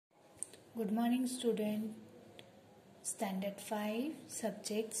Good morning, student. Standard 5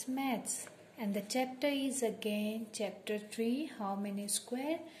 subjects maths, and the chapter is again chapter 3, how many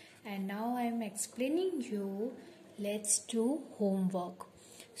square, and now I am explaining you. Let's do homework.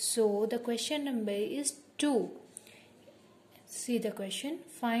 So the question number is 2. See the question.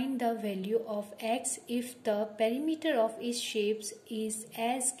 Find the value of x if the perimeter of its shapes is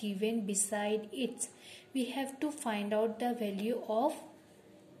as given beside it. We have to find out the value of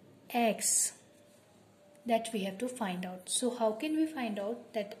x that we have to find out. So how can we find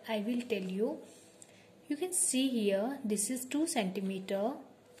out that? I will tell you. You can see here, this is 2 centimeter,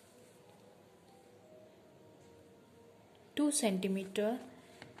 2 centimeter,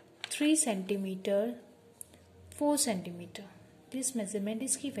 3 centimeter, 4 centimeter. This measurement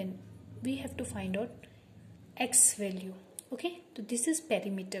is given. We have to find out x value. Okay, so this is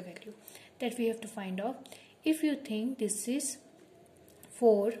perimeter value that we have to find out. If you think this is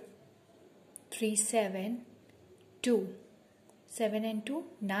 4, 3, 7, 2, 7 and 2,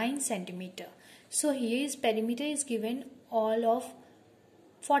 9 centimeter. So here is perimeter is given all of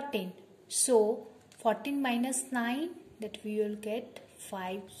 14. So 14 minus 9, that we will get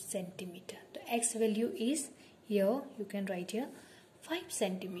 5 centimeter. The x value is here, you can write here 5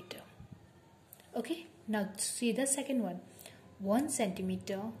 centimeter. Okay, now see the second one. 1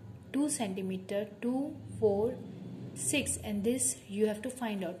 centimeter, 2 centimeter, 2, 4, 6, and this you have to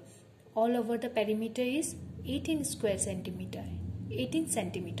find out. All over the perimeter is 18 square centimeter, 18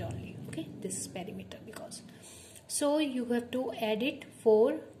 centimeter only. Okay, this is perimeter because. So you have to add it.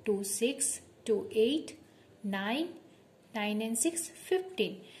 4, 2, 6, 2, 8, 9, 9 and 6,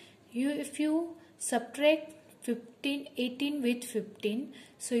 15. If you subtract 18 with 15,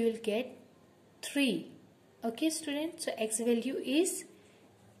 so you will get 3. Okay, students. So x value is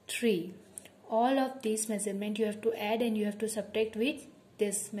 3. All of these measurement you have to add and you have to subtract with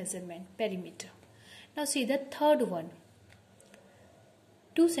this measurement, perimeter. Now see the third one.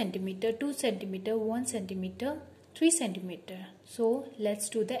 2 centimeter, 2 centimeter, 1 centimeter, 3 centimeter. So let's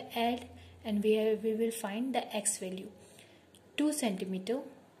do the add and we will find the x value. 2 centimeter,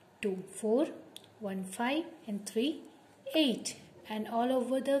 2, 4, 1, 5 and 3, 8. And all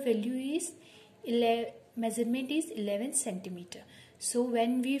over the value is measurement is 11 centimeter. So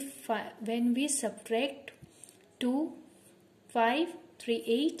when we subtract 2, 5, 3,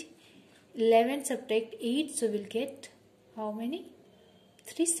 8, 11 subtract 8, so we'll get how many?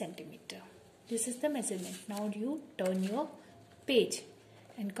 3 centimeter. This is the measurement. Now you turn your page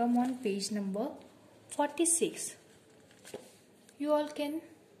and come on page number 46. You all can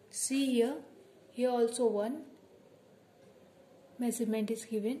see here also one measurement is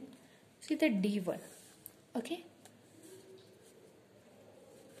given. See the D1. Okay,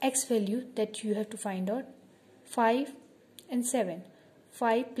 x value that you have to find out, 5 and 7.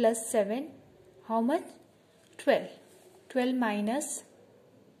 5 plus 7, how much? 12. 12 minus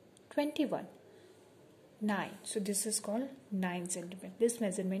 21, 9. So this is called 9 centimeter. This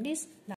measurement is 9.